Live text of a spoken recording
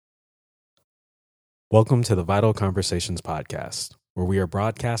Welcome to the Vital Conversations podcast, where we are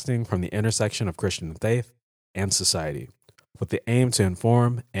broadcasting from the intersection of Christian faith and society, with the aim to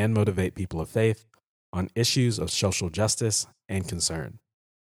inform and motivate people of faith on issues of social justice and concern.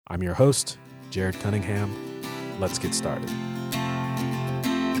 I'm your host, Jared Cunningham. Let's get started.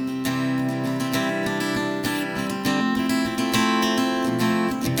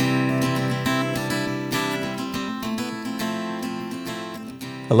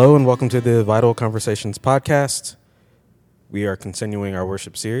 Hello and welcome to the Vital Conversations podcast. We are continuing our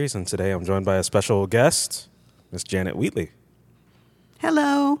worship series, and today I'm joined by a special guest, Miss Janet Wheatley.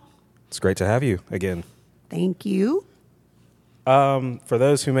 Hello. It's great to have you again. Thank you. For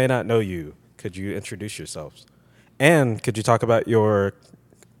those who may not know you, could you introduce yourselves? And could you talk about your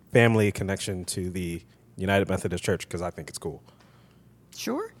family connection to the United Methodist Church? Because I think it's cool.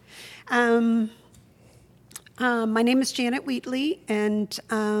 Sure. My name is Janet Wheatley, and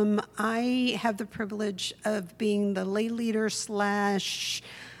I have the privilege of being the lay leader / church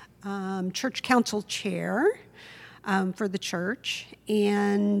council chair for the church.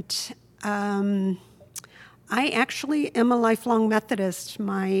 And I actually am a lifelong Methodist.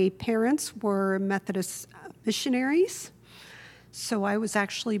 My parents were Methodist missionaries. So I was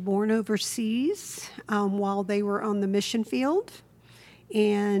actually born overseas while they were on the mission field.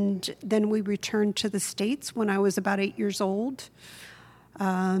 And then we returned to the States when I was about 8 years old.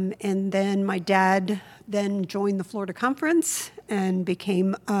 And then my dad then joined the Florida Conference and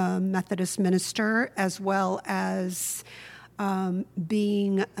became a Methodist minister, as well as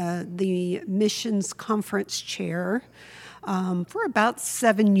being the missions conference chair for about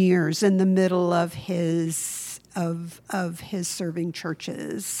 7 years in the middle of his serving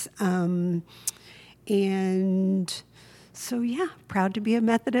churches. And so, yeah, proud to be a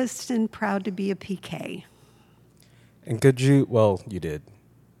Methodist and proud to be a PK. And could you, well, you did.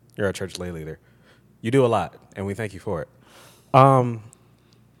 You're a church lay leader. You do a lot, and we thank you for it. So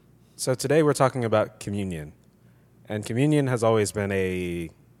today we're talking about communion. And communion has always been I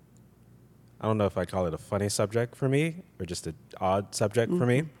don't know if I'd call it a funny subject for me or just an odd subject for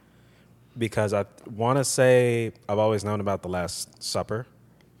me. Because I want to say I've always known about the Last Supper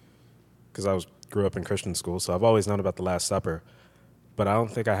because grew up in Christian school, so I've always known about the Last Supper, but I don't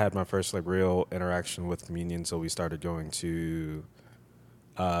think I had my first real interaction with communion until we started going to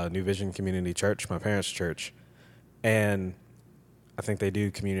New Vision Community Church, my parents' church, and I think they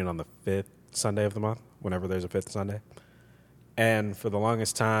do communion on the 5th Sunday of the month, whenever there's a 5th Sunday, and for the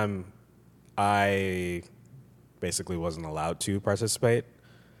longest time, I basically wasn't allowed to participate.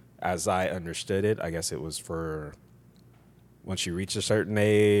 As I understood it, I guess it was for once you reach a certain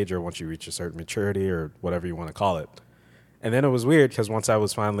age or once you reach a certain maturity or whatever you want to call it. And then it was weird because once I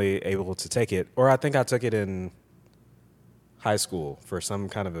was finally able to take it, or I think I took it in high school for some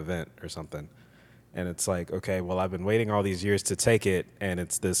kind of event or something. And it's like, okay, well, I've been waiting all these years to take it, and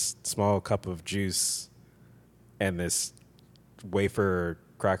it's this small cup of juice and this wafer,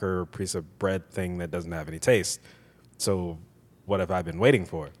 cracker, piece of bread thing that doesn't have any taste. So what have I been waiting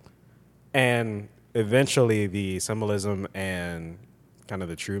for? And eventually the symbolism and kind of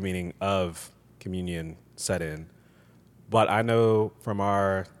the true meaning of communion set in. But I know from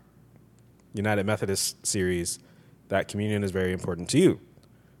our United Methodist series that communion is very important to you.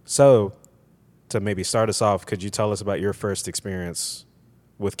 So to maybe start us off, could you tell us about your first experience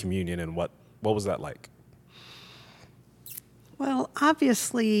with communion and what was that like? Well,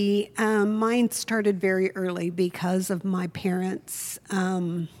 obviously, mine started very early because of my parents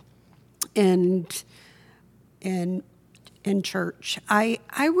and in church.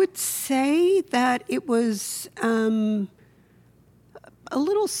 I would say that it was a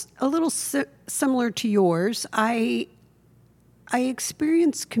little similar to yours. I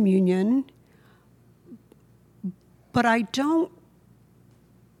experienced communion, but I don't.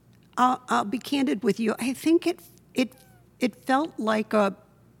 I'll be candid with you. I think it felt like a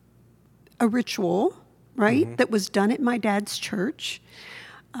ritual, right? Mm-hmm. That was done at my dad's church.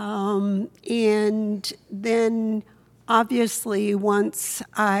 And then obviously once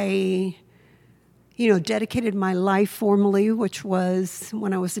I, dedicated my life formally, which was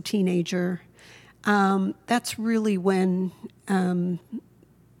when I was a teenager, that's really when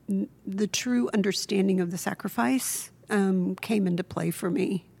the true understanding of the sacrifice came into play for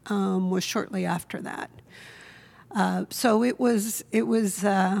me, was shortly after that. So it was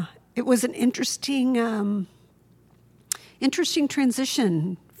an interesting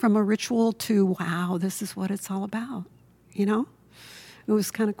transition from a ritual to, wow, this is what it's all about, It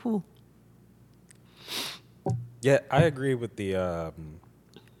was kind of cool. Yeah, I agree with with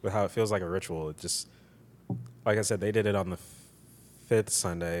how it feels like a ritual. It just, like I said, they did it on the fifth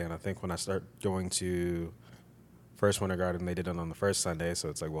Sunday, and I think when I start going to First Winter Garden, they did it on the first Sunday. So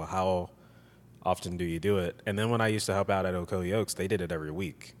it's like, well, how often do you do it? And then when I used to help out at Ocoee Oaks, they did it every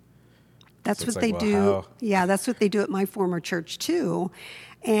week. That's So what it's they like, well, do. how- Yeah, that's what they do at my former church too.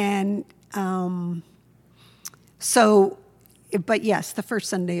 And so, but yes, the first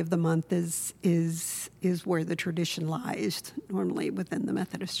Sunday of the month is where the tradition lies, normally within the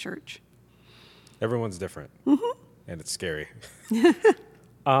Methodist Church. Everyone's different, and it's scary.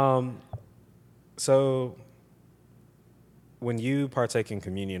 So when you partake in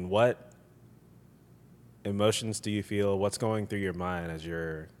communion, what emotions do you feel? What's going through your mind as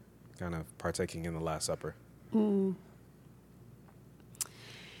you're kind of partaking in the Last Supper? You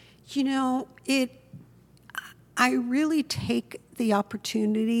know, I really take the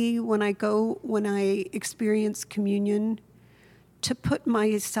opportunity when I experience communion to put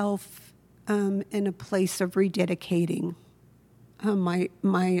myself in a place of rededicating my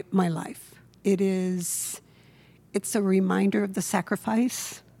life. It's a reminder of the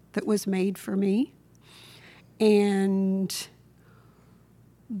sacrifice that was made for me, and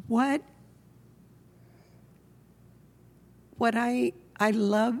what I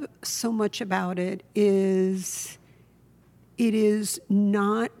love so much about it is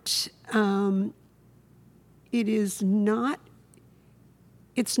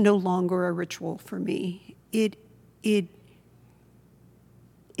it's no longer a ritual for me. It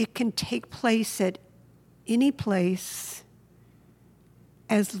can take place at any place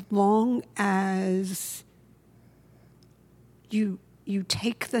as long as you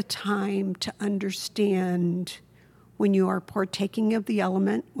take the time to understand when you are partaking of the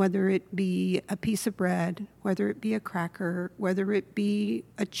element, whether it be a piece of bread, whether it be a cracker, whether it be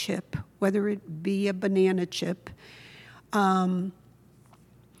a chip, whether it be a banana chip, and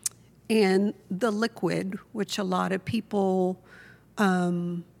the liquid, which a lot of people,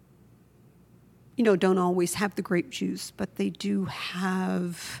 don't always have the grape juice, but they do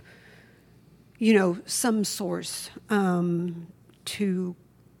have, some source to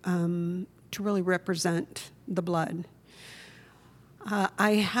really represent the blood.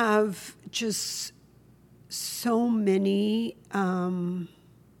 I have just so many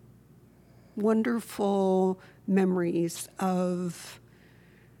wonderful memories of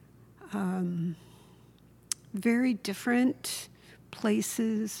very different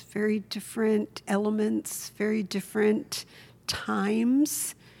places, very different elements, very different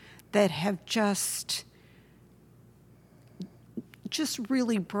times that have just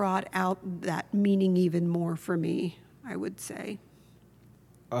really brought out that meaning even more for me, I would say.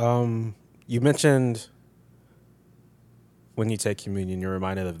 You mentioned when you take communion, you're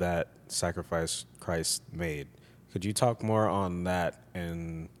reminded of that sacrifice Christ made. Could you talk more on that?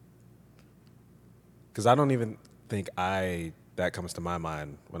 And because I don't even think that comes to my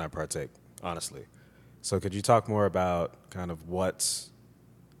mind when I partake, honestly. So could you talk more about kind of what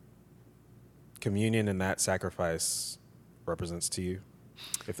communion and that sacrifice represents to you,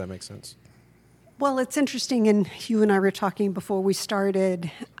 if that makes sense? Well, it's interesting, and you and I were talking before we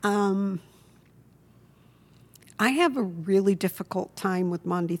started. I have a really difficult time with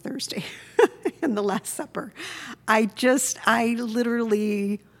Maundy Thursday and the Last Supper. I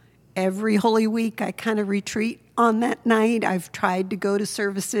literally, every Holy Week, I kind of retreat on that night. I've tried to go to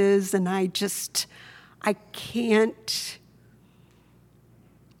services, and I can't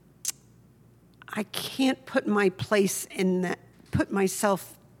put my place in that, put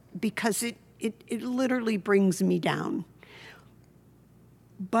myself, because it literally brings me down.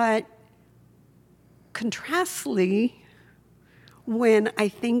 But contrastly, when I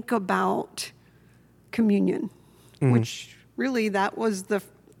think about communion, which really that was the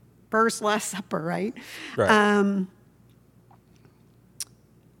first Last Supper, right? Right.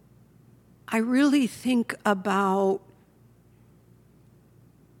 I really think about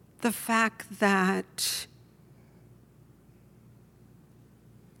the fact that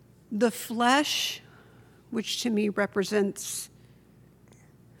the flesh, which to me represents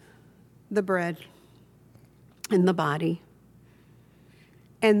the bread and the body,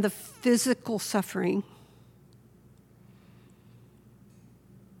 and the physical suffering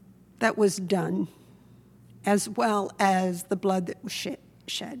that was done, as well as the blood that was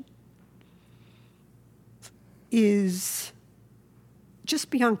shed, is just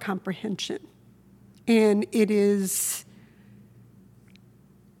beyond comprehension. And it is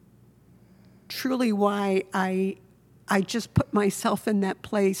truly why I just put myself in that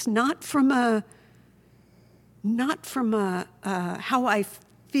place, not from a how I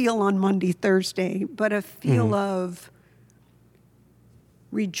feel on Maundy Thursday, but a feel of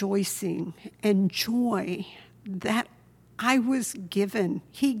rejoicing and joy that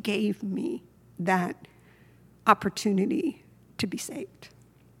He gave me that opportunity to be saved.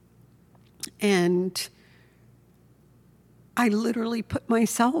 And I literally put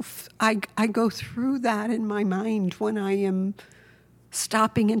myself, I go through that in my mind when I am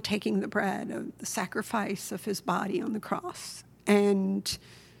stopping and taking the bread of the sacrifice of his body on the cross and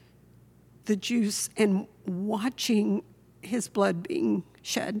the juice and watching his blood being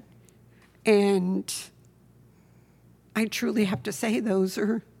shed. And I truly have to say those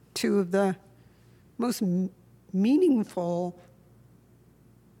are two of the most meaningful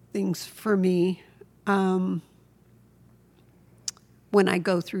things for me when I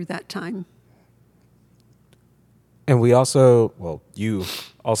go through that time. And you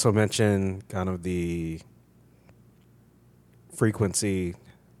also mentioned kind of the frequency,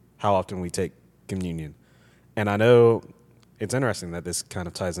 how often we take communion. And I know it's interesting that this kind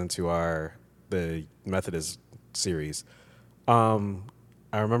of ties into the Methodist series. I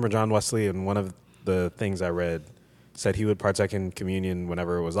remember John Wesley, and one of the things I read said he would partake in communion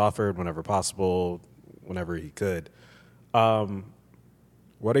whenever it was offered, whenever possible, whenever he could.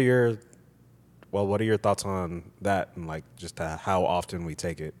 What are your thoughts on that, and like just how often we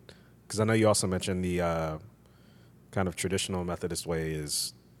take it? Because I know you also mentioned the kind of traditional Methodist way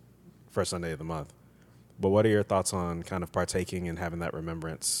is first Sunday of the month. But what are your thoughts on kind of partaking and having that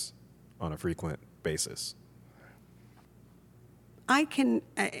remembrance on a frequent basis? I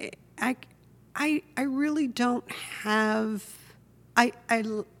really don't have. I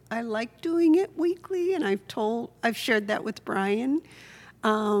like doing it weekly, and I've shared that with Brian,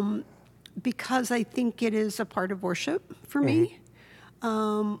 because I think it is a part of worship for me.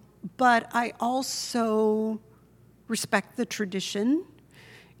 But I also respect the tradition,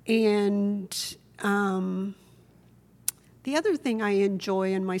 and the other thing I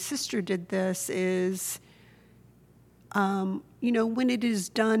enjoy, and my sister did this, is when it is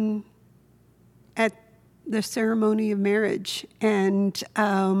done at the ceremony of marriage. And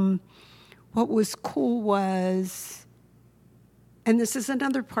what was cool was, and this is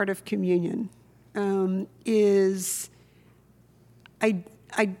another part of communion, is I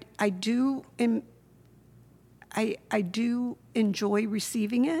do enjoy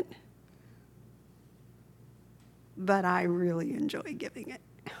receiving it, but I really enjoy giving it.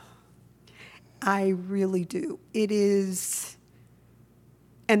 I really do. It is,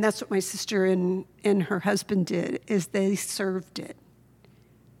 and that's what my sister and her husband did, is they served it.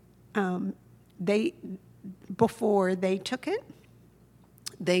 Before they took it,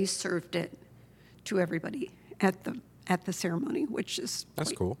 they served it to everybody at the ceremony, which is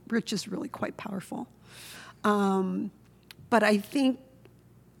cool. Which is really quite powerful. But I think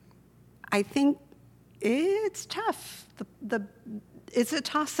it's tough. It's a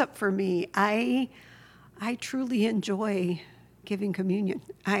toss-up for me. I truly enjoy giving communion.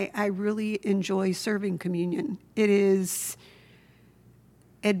 I really enjoy serving communion. It is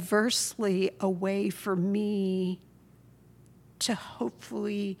adversely a way for me to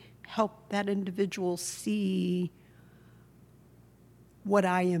hopefully help that individual see what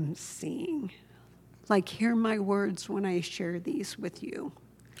I am seeing. Like, hear my words when I share these with you.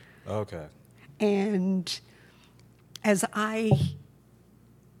 Okay. And as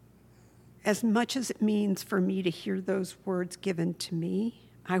much as it means for me to hear those words given to me,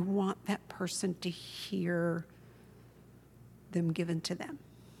 I want that person to hear them given to them.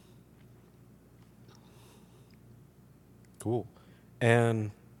 Cool. And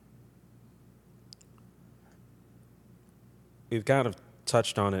we've kind of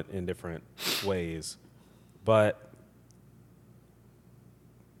touched on it in different ways, but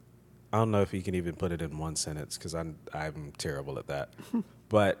I don't know if you can even put it in one sentence, because I'm terrible at that.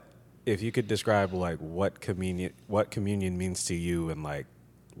 But if you could describe like what communion means to you in like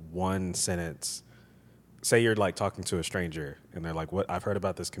one sentence. Say you're like talking to a stranger and they're like, I've heard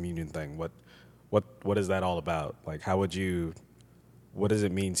about this communion thing. What is that all about? Like, what does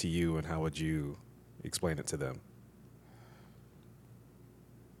it mean to you, and how would you explain it to them?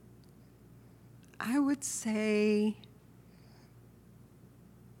 I would say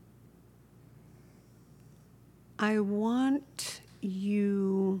I want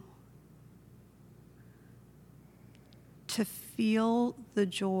you to feel the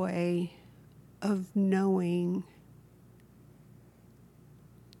joy of knowing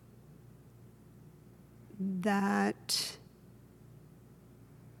that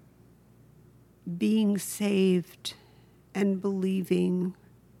being saved and believing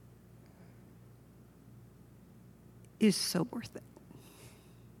is so worth it.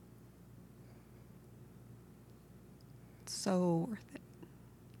 So worth it.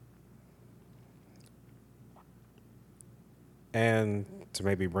 And to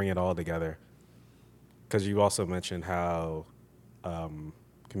maybe bring it all together, because you also mentioned how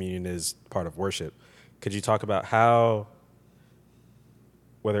communion is part of worship. Could you talk about how,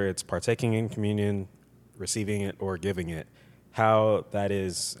 whether it's partaking in communion, receiving it, or giving it, how that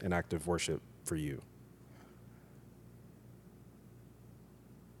is an act of worship for you?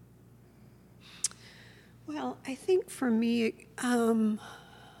 Well, I think for me,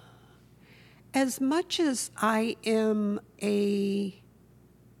 as much as I am a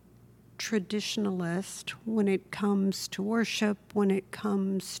traditionalist when it comes to worship, when it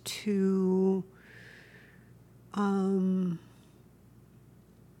comes to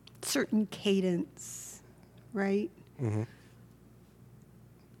certain cadence, right? Mm-hmm.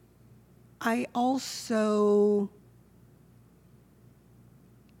 I also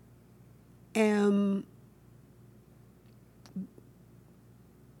am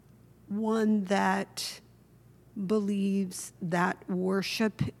one that believes that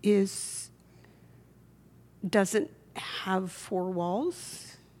worship doesn't have four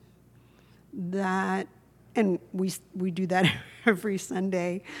walls. That, and we do that every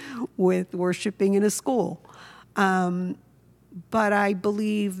Sunday with worshiping in a school. But I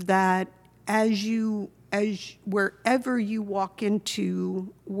believe that wherever you walk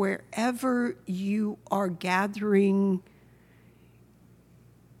into, wherever you are gathering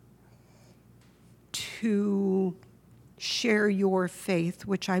to share your faith,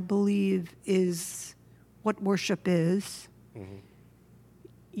 which I believe is what worship is,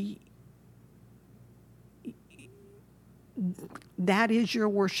 that is your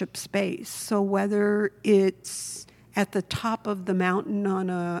worship space. So whether it's at the top of the mountain on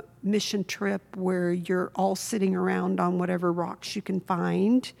a mission trip where you're all sitting around on whatever rocks you can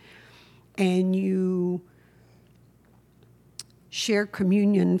find, and you share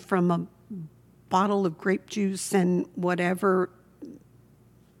communion from a bottle of grape juice and whatever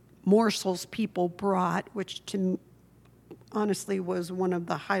morsels people brought, which honestly was one of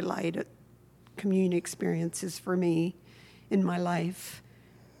the highlight communion experiences for me in my life.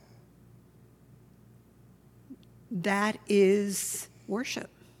 That is worship.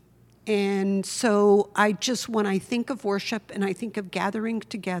 And so when I think of worship and I think of gathering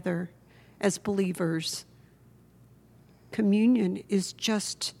together as believers, communion is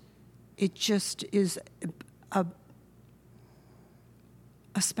just a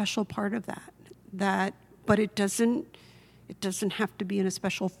special part of that, but it doesn't have to be in a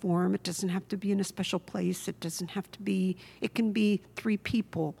special form. It doesn't have to be in a special place. It can be three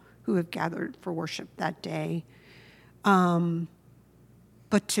people who have gathered for worship that day.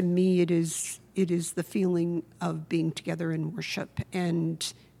 But to me, it is the feeling of being together in worship,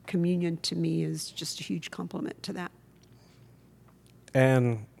 and communion to me is just a huge compliment to that.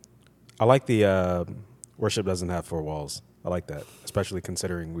 And I like the worship doesn't have four walls. I like that, especially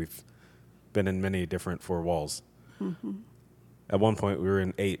considering we've been in many different four walls. Mm-hmm. At one point, we were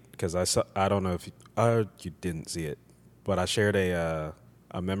in 8 because I don't know if you didn't see it, but I shared a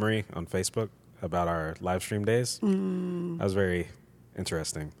memory on Facebook about our live stream days. That was very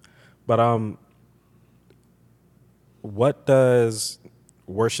interesting. But what does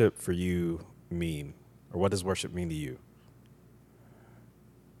worship for you mean, or what does worship mean to you?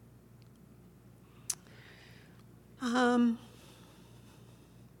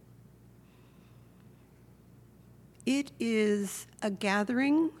 It is a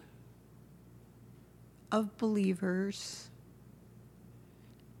gathering of believers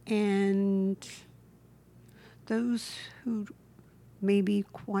and those who maybe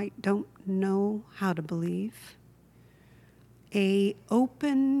quite don't know how to believe, an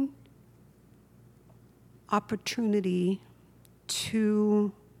open opportunity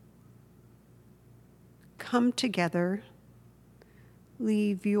to come together,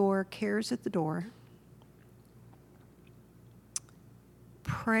 leave your cares at the door,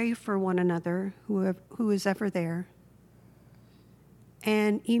 pray for one another, who is ever there,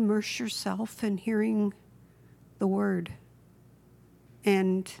 and immerse yourself in hearing the word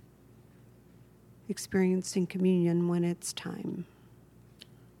and experiencing communion when it's time.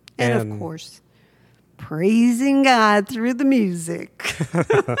 And of course, praising God through the music.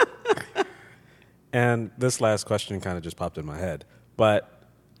 And this last question kind of just popped in my head. But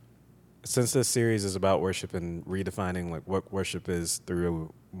since this series is about worship and redefining like what worship is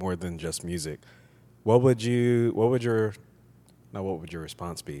through more than just music, what would your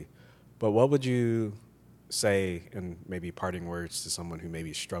response be? But what would you say in maybe parting words to someone who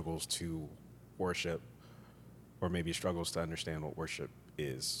maybe struggles to worship or maybe struggles to understand what worship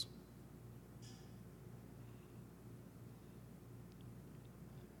is?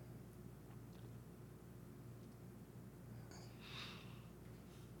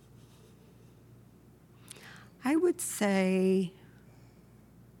 I would say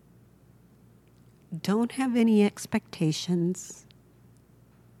don't have any expectations.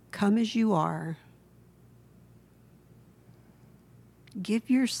 Come as you are. Give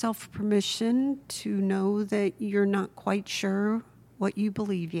yourself permission to know that you're not quite sure what you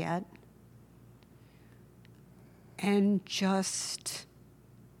believe yet. And just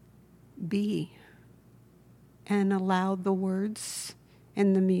be. And allow the words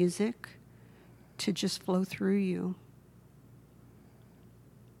and the music to just flow through you.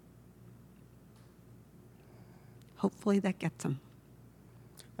 Hopefully that gets them.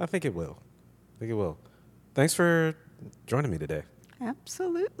 I think it will. Thanks for joining me today.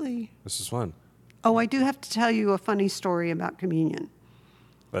 Absolutely. This is fun. Oh, I do have to tell you a funny story about communion.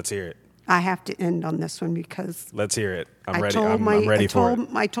 Let's hear it. I have to end on this one because Let's hear it. I'm ready. I'm ready for it.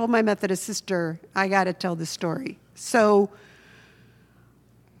 I told my Methodist sister, I got to tell this story. So,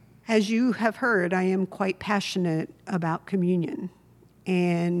 as you have heard, I am quite passionate about communion.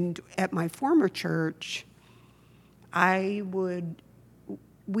 And at my former church,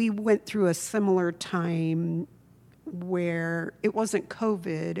 we went through a similar time where it wasn't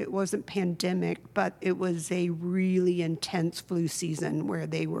COVID, it wasn't pandemic, but it was a really intense flu season where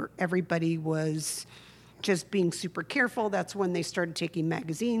everybody was just being super careful. That's when they started taking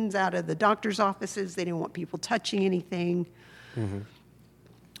magazines out of the doctor's offices. They didn't want people touching anything. Mm-hmm.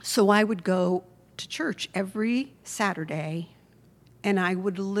 So I would go to church every Saturday, and I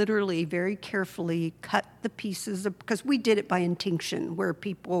would literally very carefully cut the pieces because we did it by intinction, where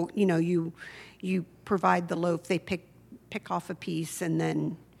people, you provide the loaf, they pick off a piece, and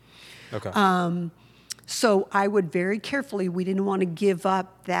then. Okay. So I would very carefully. We didn't want to give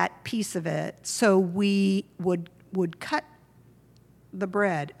up that piece of it, so we would cut the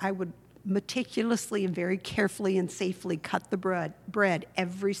bread. I would meticulously and very carefully and safely cut the bread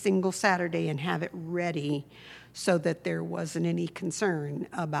every single Saturday and have it ready, so that there wasn't any concern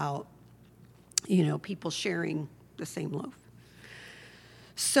about, people sharing the same loaf.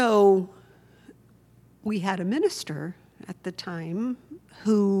 So we had a minister at the time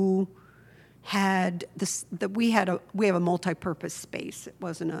who had this. We have a multi-purpose space. It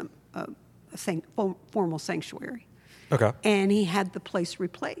wasn't a formal sanctuary. Okay. And he had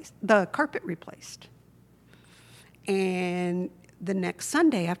the carpet replaced. And the next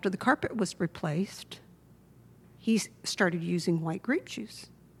Sunday, after the carpet was replaced, he started using white grape juice.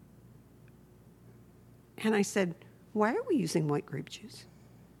 And I said, "Why are we using white grape juice?"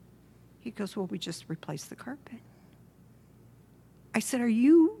 He goes, "Well, we just replaced the carpet." I said, "Are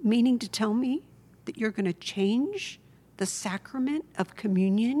you meaning to tell me that you're going to change the sacrament of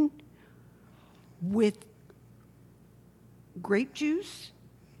communion with grape juice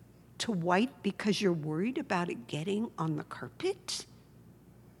to white because you're worried about it getting on the carpet?"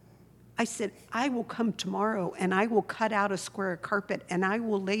 I said, "I will come tomorrow and I will cut out a square of carpet and I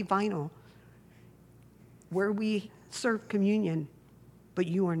will lay vinyl where we serve communion, but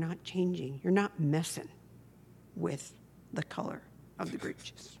you are not changing. You're not messing with the color of the grape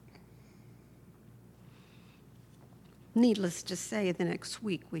juice." Needless to say, the next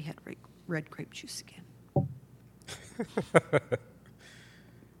week we had red grape juice again.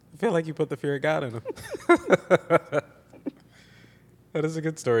 I feel like you put the fear of God in him. That is a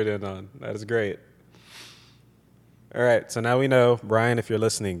good story to end on. That is great. All right, so now we know, Brian, if you're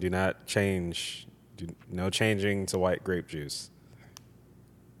listening, do not change. No changing to white grape juice.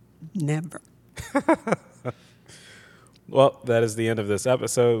 Never. Well, that is the end of this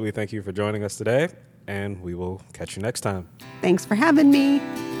episode. We thank you for joining us today, and we will catch you next time. Thanks for having me.